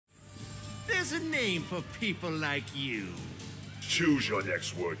there's a name for people like you. Choose your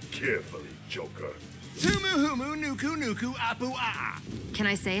next word carefully, Joker. Humu humu nuku nuku apu a. Can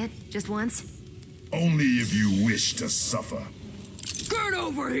I say it? Just once? Only if you wish to suffer. Get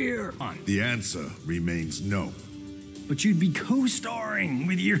over here! The answer remains no. But you'd be co-starring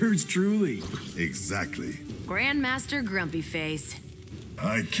with yours truly. Exactly. Grandmaster Grumpy Face.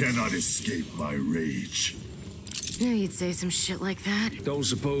 I cannot escape my rage. Knew you'd say some shit like that. Don't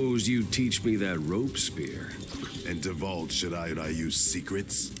suppose you'd teach me that rope spear. And divulge Shirai Ryu's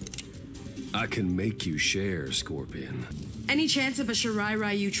secrets? I can make you share, Scorpion. Any chance of a Shirai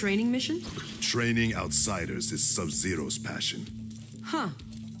Ryu training mission? Training outsiders is Sub-Zero's passion. Huh.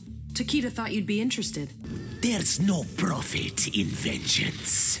 Takeda thought you'd be interested. There's no profit in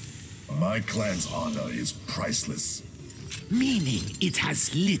vengeance. My clan's honor is priceless. Meaning it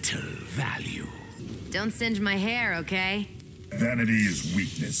has little value. Don't singe my hair, okay? Vanity is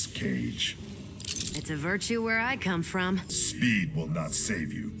weakness, Cage. It's a virtue where I come from. Speed will not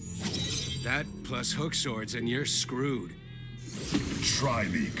save you. That plus hook swords and you're screwed. Try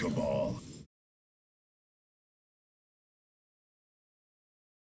me, Cabal.